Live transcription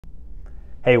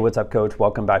Hey, what's up, coach?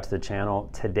 Welcome back to the channel.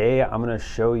 Today, I'm going to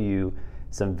show you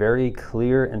some very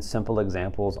clear and simple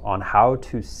examples on how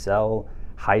to sell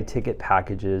high ticket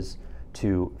packages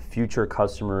to future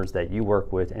customers that you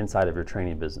work with inside of your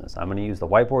training business. I'm going to use the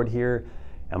whiteboard here.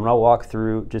 I'm going to walk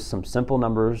through just some simple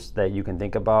numbers that you can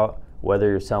think about, whether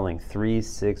you're selling 3,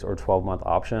 6, or 12-month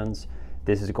options.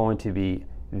 This is going to be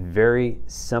very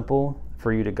simple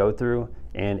for you to go through.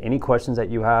 And any questions that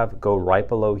you have, go right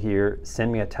below here,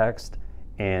 send me a text,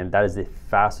 and that is the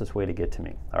fastest way to get to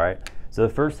me, all right? So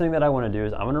the first thing that I wanna do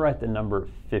is I'm gonna write the number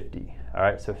 50, all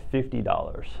right? So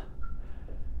 $50.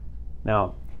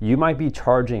 Now, you might be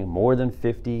charging more than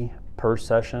 50 per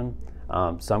session.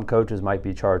 Some coaches might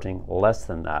be charging less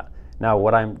than that. Now,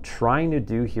 what I'm trying to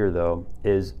do here though,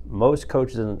 is most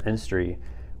coaches in the industry,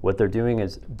 what they're doing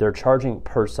is they're charging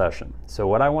per session. So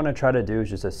what I wanna try to do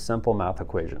is just a simple math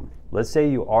equation. Let's say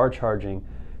you are charging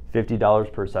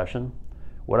 $50 per session.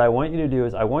 What I want you to do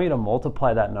is I want you to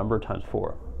multiply that number times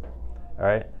 4, all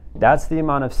right? That's the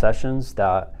amount of sessions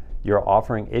that you're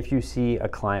offering if you see a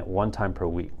client one time per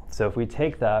week. So if we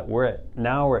take that,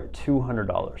 now we're at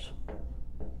 $200,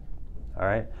 all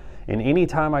right? And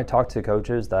anytime I talk to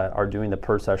coaches that are doing the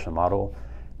per session model,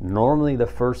 normally the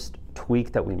first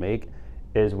tweak that we make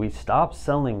is we stop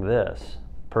selling this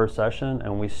per session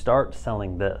and we start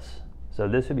selling this. So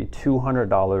this would be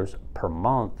 $200 per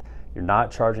month. You're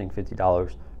not charging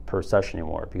 $50 per session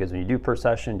anymore, because when you do per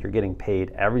session, you're getting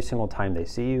paid every single time they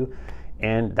see you.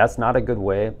 And that's not a good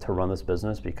way to run this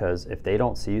business, because if they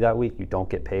don't see you that week, you don't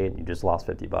get paid, you just lost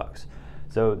 50 bucks.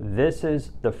 So this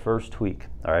is the first tweak,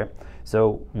 all right?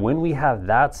 So when we have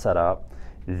that set up,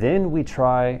 then we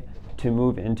try to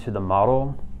move into the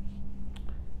model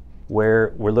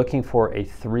where we're looking for a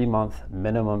 3-month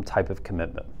minimum type of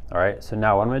commitment, all right? So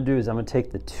now what I'm gonna do is I'm gonna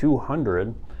take the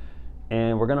 200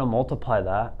 and we're gonna multiply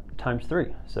that times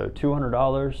 3. So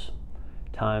 $200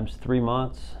 times 3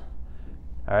 months.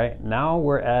 All right, now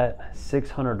we're at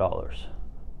 $600,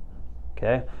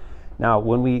 okay? Now,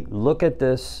 when we look at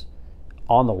this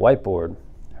on the whiteboard,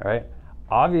 all right,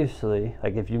 obviously,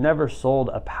 like if you've never sold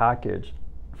a package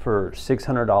for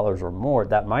 $600 or more,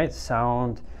 that might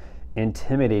sound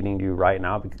intimidating to you right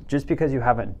now just because you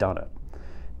haven't done it.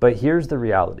 But here's the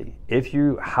reality. If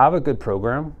you have a good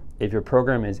program, if your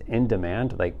program is in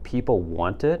demand, like people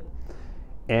want it,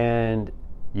 and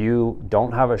you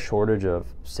don't have a shortage of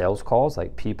sales calls,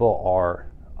 like people are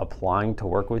applying to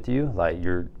work with you, like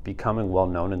you're becoming well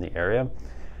known in the area,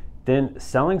 then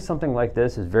selling something like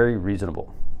this is very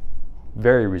reasonable,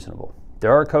 very reasonable.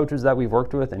 There are coaches that we've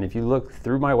worked with, and if you look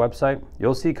through my website,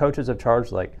 you'll see coaches have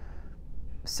charged like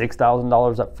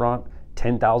 $6,000 up front,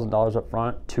 $10,000 up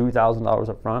front, $2,000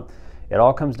 up front. It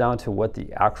all comes down to what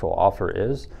the actual offer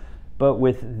is. But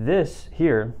with this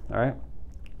here, all right,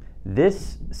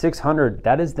 this 600,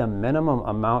 that is the minimum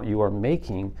amount you are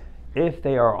making if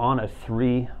they are on a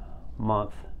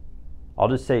 3-month, I'll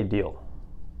just say deal,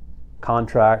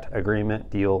 contract, agreement,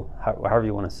 deal, however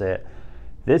you want to say it.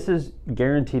 This is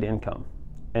guaranteed income.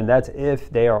 And that's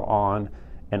if they are on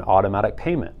an automatic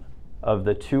payment of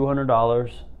the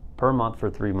 $200 per month for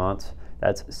 3 months,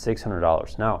 that's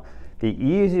 $600. Now, the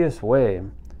easiest way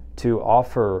to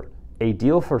offer a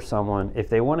deal for someone, if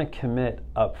they want to commit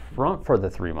up front for the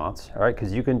 3 months, all right,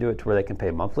 because you can do it to where they can pay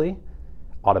monthly,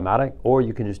 automatic, or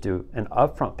you can just do an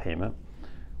upfront payment.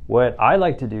 What I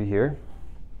like to do here,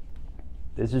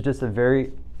 this is just a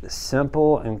very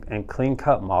simple and clean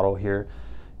cut model here,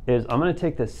 is I'm going to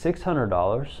take the $600,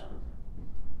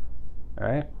 all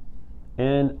right,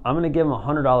 and I'm going to give them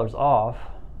 $100 off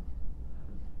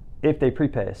if they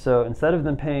prepay. So instead of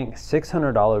them paying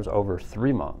 $600 over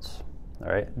 3 months,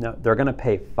 all right, now they're gonna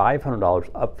pay $500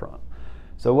 upfront.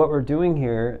 So what we're doing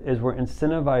here is we're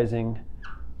incentivizing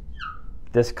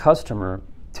this customer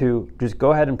to just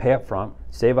go ahead and pay up front,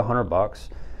 save $100,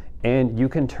 and you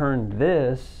can turn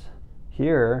this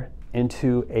here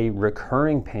into a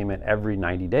recurring payment every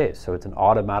 90 days. So it's an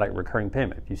automatic recurring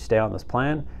payment. If you stay on this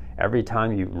plan, every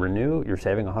time you renew, you're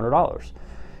saving $100.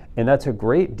 And that's a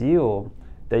great deal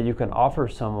that you can offer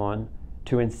someone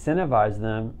to incentivize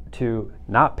them to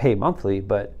not pay monthly,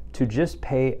 but to just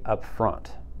pay up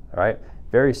front, all right?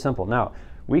 Very simple. Now,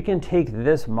 we can take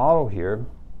this model here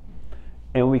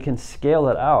and we can scale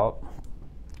it out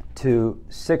to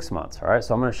 6 months, all right?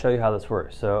 So I'm gonna show you how this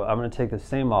works. So I'm gonna take the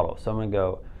same model. So I'm gonna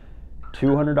go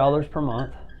 $200 per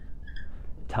month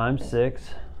times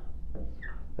 6,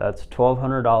 that's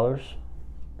 $1,200,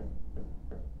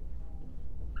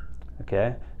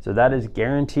 okay? So that is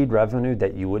guaranteed revenue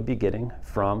that you would be getting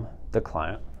from the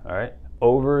client, all right,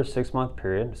 over a 6-month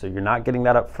period. So you're not getting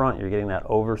that up front, you're getting that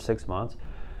over 6 months.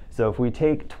 So if we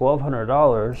take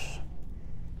 $1,200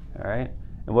 all right?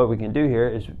 And what we can do here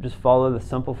is just follow the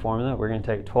simple formula. We're gonna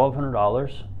take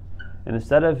 $1,200, and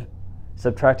instead of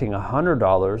subtracting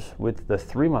 $100 with the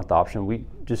 3-month option, we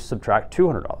just subtract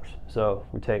 $200. So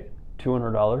we take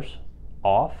 $200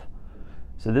 off.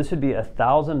 So this would be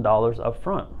 $1,000 up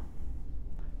front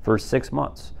for 6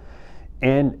 months.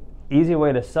 And easy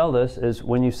way to sell this is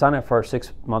when you sign up for our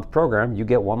 6-month program, you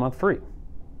get 1 month free,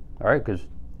 all right? Because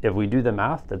if we do the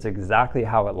math, that's exactly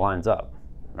how it lines up,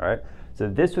 all right? So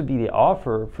this would be the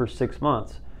offer for 6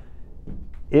 months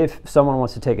if someone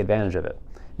wants to take advantage of it.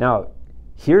 Now,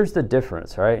 here's the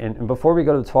difference, right? And before we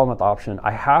go to the 12-month option,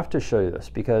 I have to show you this,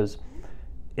 because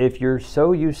if you're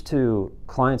so used to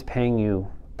clients paying you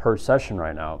per session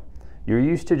right now, you're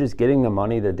used to just getting the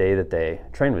money the day that they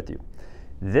train with you.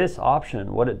 This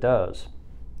option, what it does,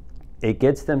 it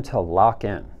gets them to lock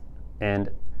in. And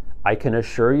I can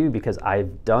assure you, because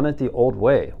I've done it the old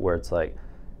way, where it's like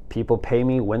people pay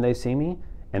me when they see me,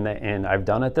 and I've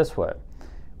done it this way.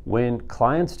 When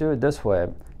clients do it this way,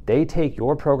 they take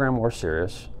your program more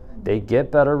serious, they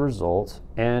get better results,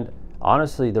 and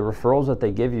honestly, the referrals that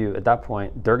they give you at that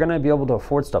point, they're gonna be able to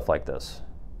afford stuff like this,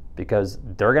 because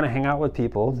they're gonna hang out with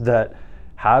people that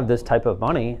have this type of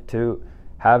money to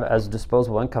have as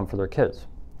disposable income for their kids,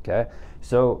 okay?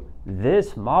 So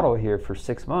this model here for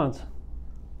 6 months,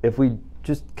 if we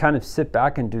just kind of sit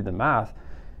back and do the math,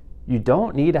 you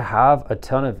don't need to have a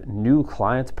ton of new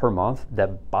clients per month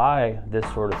that buy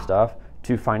this sort of stuff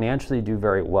to financially do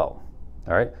very well,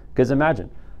 all right? Because imagine,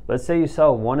 let's say you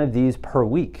sell one of these per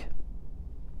week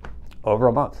over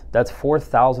a month. That's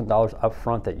 $4,000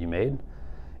 upfront that you made,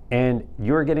 and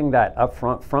you're getting that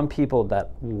upfront from people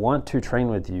that want to train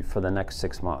with you for the next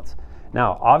 6 months.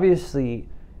 Now, obviously,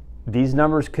 these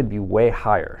numbers could be way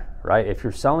higher, right? If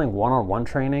you're selling one-on-one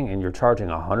training and you're charging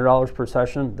 $100 per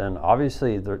session, then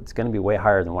obviously it's gonna be way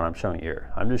higher than what I'm showing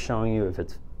here. I'm just showing you if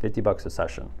it's 50 bucks a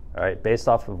session, all right? Based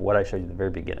off of what I showed you at the very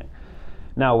beginning.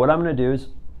 Now, what I'm gonna do is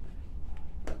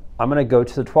I'm gonna go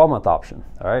to the 12-month option,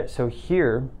 all right? So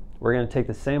here, we're gonna take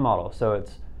the same model. So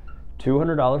it's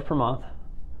 $200 per month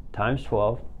times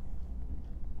 12,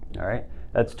 all right?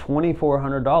 That's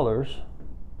 $2,400,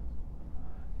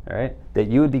 all right, that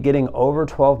you would be getting over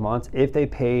 12 months if they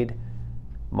paid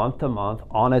month to month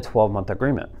on a 12-month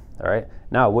agreement, all right?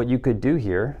 Now, what you could do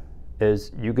here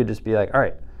is you could just be like, all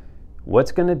right,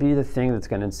 what's gonna be the thing that's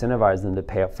gonna incentivize them to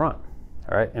pay up front,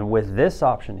 all right? And with this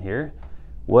option here,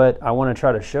 what I wanna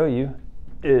try to show you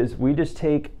is we just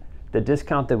take the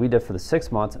discount that we did for the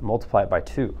 6 months and multiply it by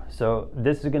 2. So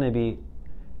this is gonna be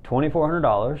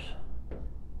 $2,400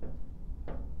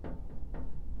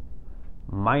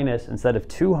 minus, instead of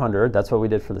 200, that's what we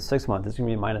did for the 6 months, this is gonna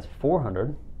be minus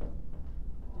 400,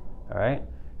 all right?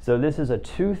 So this is a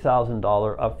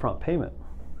 $2,000 upfront payment,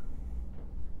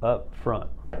 up front,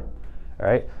 all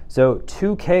right? So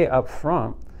 2K up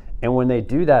front, and when they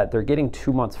do that, they're getting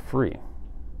 2 months free,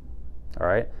 all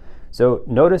right? So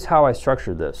notice how I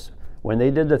structured this. When they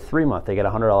did the 3 month, they get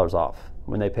 $100 off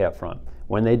when they pay up front.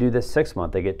 When they do the 6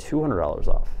 month, they get $200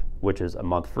 off, which is a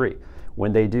month free.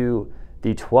 When they do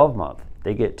the 12 month,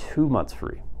 they get 2 months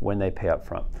free when they pay up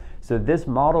front. So this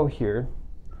model here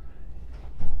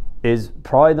is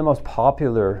probably the most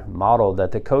popular model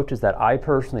that the coaches that I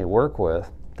personally work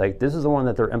with, like this is the one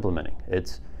that they're implementing.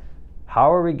 It's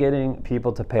how are we getting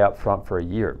people to pay up front for a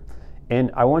year? And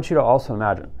I want you to also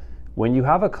imagine, when you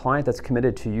have a client that's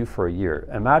committed to you for a year,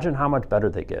 imagine how much better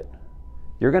they get.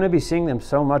 You're gonna be seeing them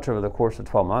so much over the course of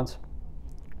 12 months.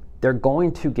 They're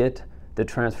going to get the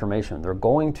transformation. They're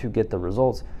going to get the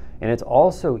results. And it's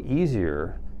also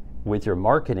easier with your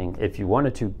marketing if you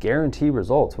wanted to guarantee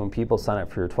results when people sign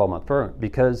up for your 12-month program,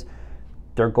 because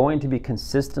they're going to be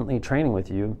consistently training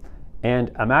with you.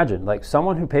 And imagine, like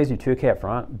someone who pays you $2K up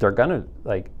front, they're gonna,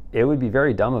 like, it would be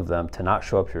very dumb of them to not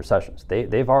show up to your sessions.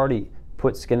 They've already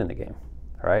put skin in the game,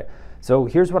 all right? So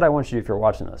here's what I want you to do if you're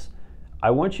watching this.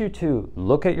 I want you to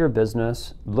look at your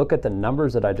business, look at the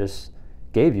numbers that I just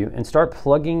gave you, and start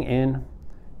plugging in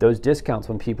those discounts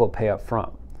when people pay up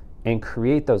front and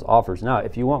create those offers. Now,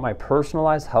 if you want my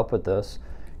personalized help with this,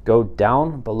 go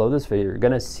down below this video. You're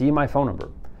gonna see my phone number.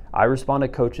 I respond to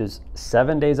coaches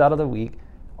 7 days out of the week.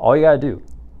 All you gotta do,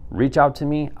 reach out to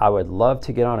me. I would love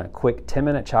to get on a quick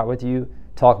 10-minute chat with you,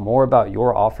 talk more about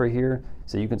your offer here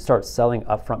so you can start selling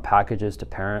upfront packages to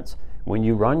parents. When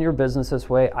you run your business this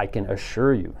way, I can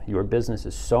assure you, your business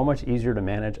is so much easier to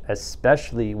manage,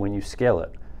 especially when you scale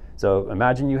it. So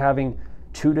imagine you having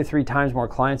 2 to 3 times more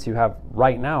clients you have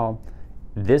right now.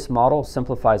 This model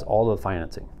simplifies all the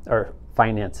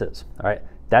finances, all right?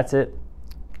 That's it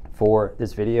for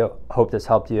this video. Hope this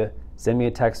helped you. Send me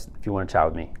a text if you want to chat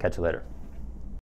with me. Catch you later.